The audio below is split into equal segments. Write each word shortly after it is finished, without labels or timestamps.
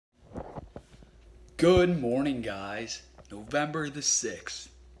Good morning, guys. November the 6th.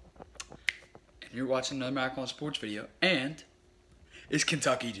 And you're watching another Marathon Sports video. And it's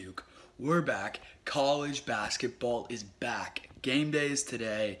Kentucky Duke. We're back. College basketball is back. Game day is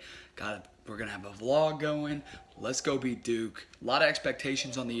today. We're going to have a vlog going. Let's go beat Duke. A lot of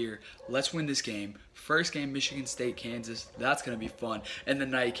expectations on the year. Let's win this game. First game, Michigan State, Kansas. That's going to be fun. And the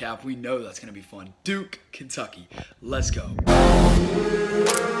nightcap, we know that's going to be fun. Duke, Kentucky. Let's go.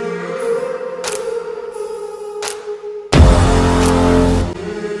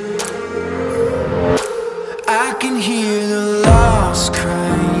 I can hear the lost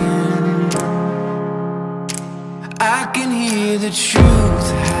crying. I can hear the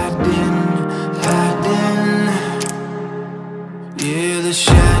truth hiding. Yeah, the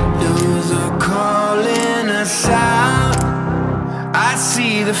shadows are calling us out. I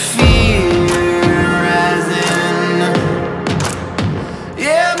see the fear rising.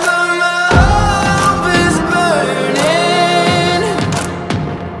 Yeah, but my hope is burning.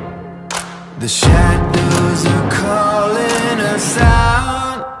 The shadows are calling us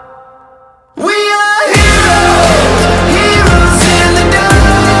out. We are heroes, heroes in the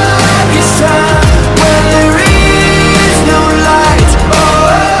darkest time, when there is no light.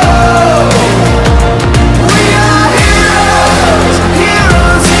 Oh, we are heroes,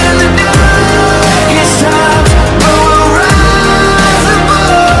 heroes in the darkest time, but we'll rise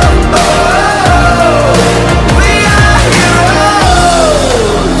above. Oh, we are heroes.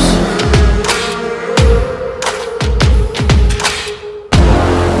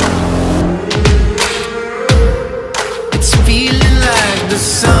 It's feeling like the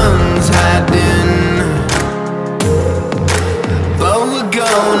sun's hiding, but we're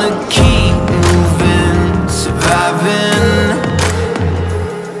gonna keep moving, surviving.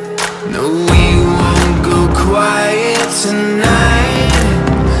 No, we won't go quiet tonight.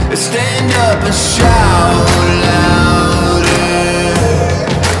 Let's stand up and shout louder.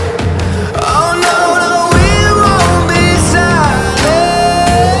 Oh no, no, we won't be silent.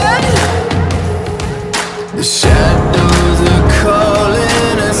 The shadows are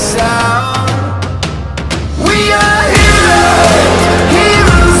calling us out. We are heroes,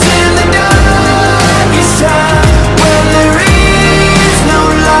 heroes in the darkest time, when there is no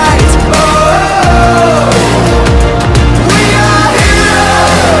light. Oh, we are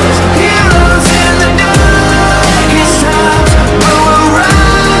heroes, heroes in the darkest time, but we'll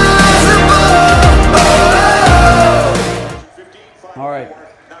rise above. All right.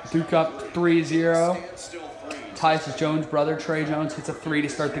 Duke up 3-0. Tyus Jones' brother, Trey Jones, hits a 3 to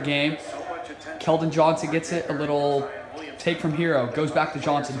start the game. Keldon Johnson gets it, a little take from Hero, goes back to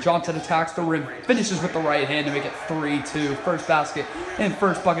Johnson. Johnson attacks the rim, finishes with the right hand to make it 3-2. First basket and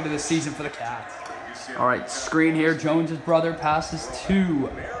first bucket of the season for the Cats. All right, screen here. Jones' brother passes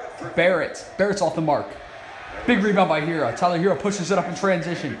to Barrett. Barrett's off the mark. Big rebound by Hero. Tyler Hero pushes it up in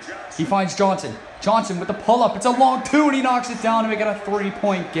transition. He finds Johnson. Johnson with the pull-up. It's a long two, and he knocks it down to make it a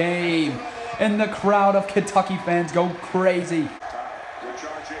 3-point game. And the crowd of Kentucky fans go crazy.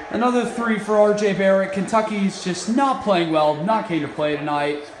 Another 3 for RJ Barrett. Kentucky's just not playing well, not came to play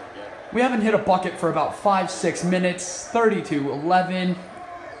tonight. We haven't hit a bucket for about 5-6 minutes, 30-11.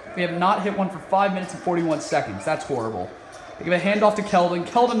 We have not hit one for 5 minutes and 41 seconds. That's horrible. They give a handoff to Keldon.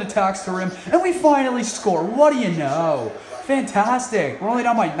 Keldon attacks the rim, and we finally score. What do you know? Fantastic. We're only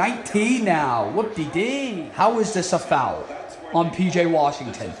down by 19 now. Whoop-de-dee. How is this a foul on PJ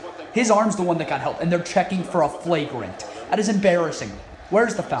Washington? His arm's the one that got held, and they're checking for a flagrant. That is embarrassing.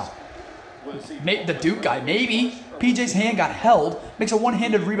 Where's the foul? The Duke guy, maybe. PJ's hand got held, makes a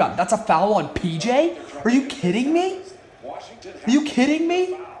one-handed rebound. That's a foul on PJ? Are you kidding me? Are you kidding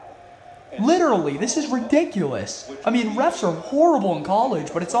me? Literally, this is ridiculous. I mean, refs are horrible in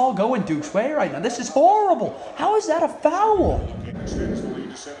college, but it's all going Duke's way right now. This is horrible. How is that a foul?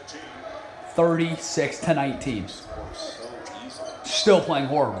 36-19. Still playing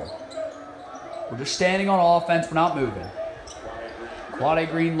horrible. We're just standing on offense. We're not moving. Quade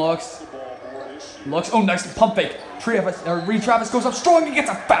Green looks. Oh, nice pump fake. Reed Travis goes up strong and gets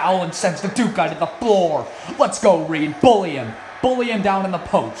a foul and sends the Duke guy to the floor. Let's go, Reed. Bully him. Bully him down in the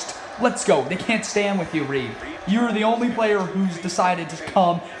post. Let's go. They can't stand with you, Reed. You're the only player who's decided to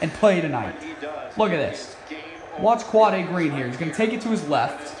come and play tonight. Look at this. Watch Quade Green here. He's going to take it to his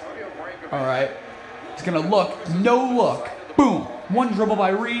left. All right. He's going to look. No look. Boom. One dribble by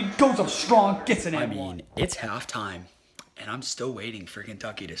Reed. Goes up strong. Gets an and one. It's halftime. And I'm still waiting for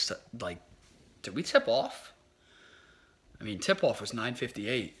Kentucky to, did we tip off? I mean, tip-off was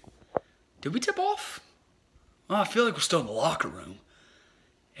 9:58. Did we tip off? Oh, I feel like we're still in the locker room.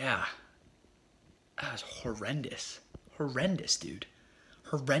 Yeah. That was horrendous. Horrendous, dude.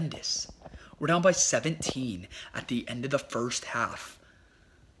 Horrendous. We're down by 17 at the end of the first half.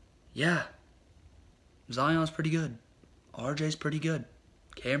 Yeah. Zion's pretty good. RJ's pretty good.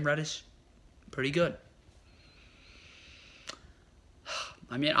 Cam Reddish, pretty good.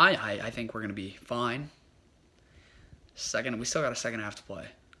 I mean, I think we're going to be fine. We still got a second half to play.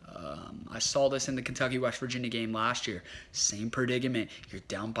 I saw this in the Kentucky-West Virginia game last year. Same predicament. You're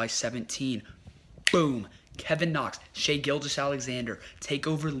down by 17. Boom. Kevin Knox, Shai Gilgeous-Alexander, take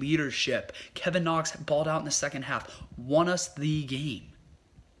over leadership. Kevin Knox balled out in the second half. Won us the game.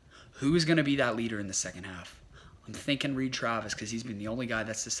 Who is going to be that leader in the second half? I'm thinking Reed Travis because he's been the only guy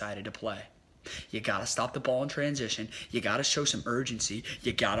that's decided to play. You got to stop the ball in transition. You got to show some urgency.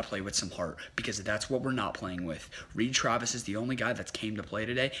 You got to play with some heart because that's what we're not playing with. Reed Travis is the only guy that's came to play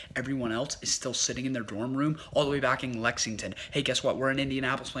today. Everyone else is still sitting in their dorm room all the way back in Lexington. Hey, guess what? We're in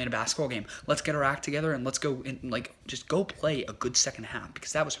Indianapolis playing a basketball game. Let's get our act together and let's go and just go play a good second half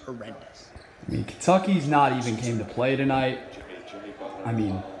because that was horrendous. I mean, Kentucky's not even came to play tonight. I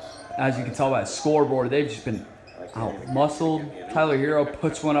mean, as you can tell by the scoreboard, they've just been out-muscled. Tyler Hero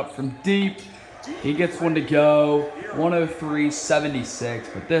puts one up from deep. He gets one to go.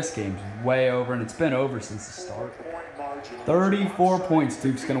 103-76, but this game's way over, and it's been over since the start. 34 points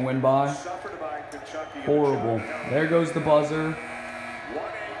Duke's going to win by. Horrible. There goes the buzzer.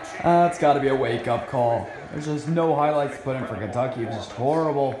 That's got to be a wake-up call. There's just no highlights to put in for Kentucky. It was just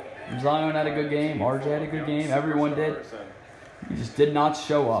horrible. Zion had a good game. RJ had a good game. Everyone did. He just did not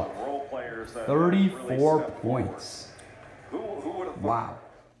show up. 34 points. Wow.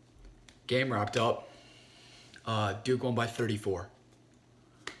 Game wrapped up. Duke won by 34.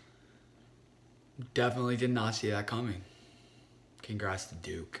 Definitely did not see that coming. Congrats to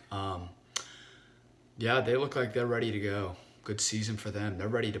Duke. Yeah, they look like they're ready to go. Good season for them. They're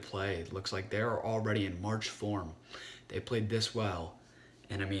ready to play. It looks like they're already in March form. They played this well.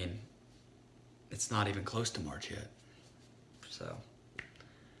 And, I mean, it's not even close to March yet. So,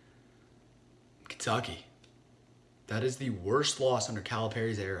 Kentucky. That is the worst loss under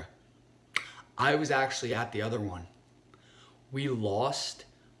Calipari's era. I was actually at the other one. We lost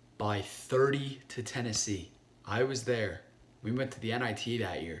by 30 to Tennessee. I was there. We went to the NIT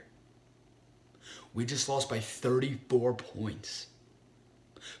that year. We just lost by 34 points.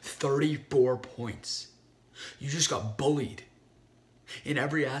 34 points. You just got bullied in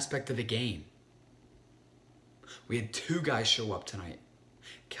every aspect of the game. We had two guys show up tonight.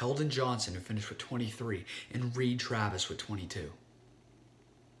 Keldon Johnson, who finished with 23, and Reed Travis with 22.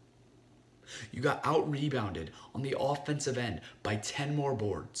 You got out-rebounded on the offensive end by 10 more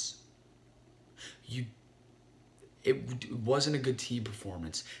boards. It wasn't a good team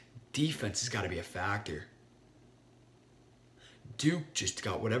performance. Defense has got to be a factor. Duke just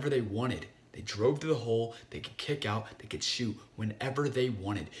got whatever they wanted. They drove to the hole. They could kick out. They could shoot whenever they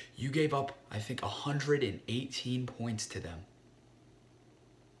wanted. You gave up, I think, 118 points to them.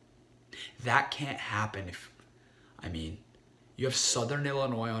 That can't happen if, I mean, you have Southern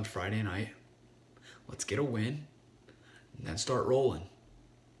Illinois on Friday night. Let's get a win and then start rolling.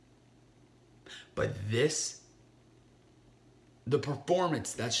 But the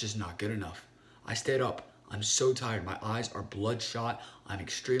performance, that's just not good enough. I stayed up. I'm so tired. My eyes are bloodshot. I'm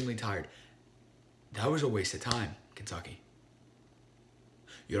extremely tired. That was a waste of time, Kentucky.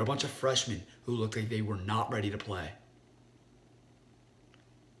 You had a bunch of freshmen who looked like they were not ready to play.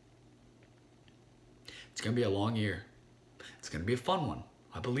 It's going to be a long year. It's going to be a fun one.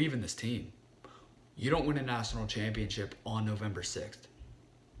 I believe in this team. You don't win a national championship on November 6th.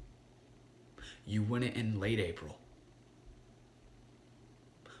 You win it in late April.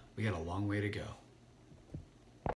 We got a long way to go.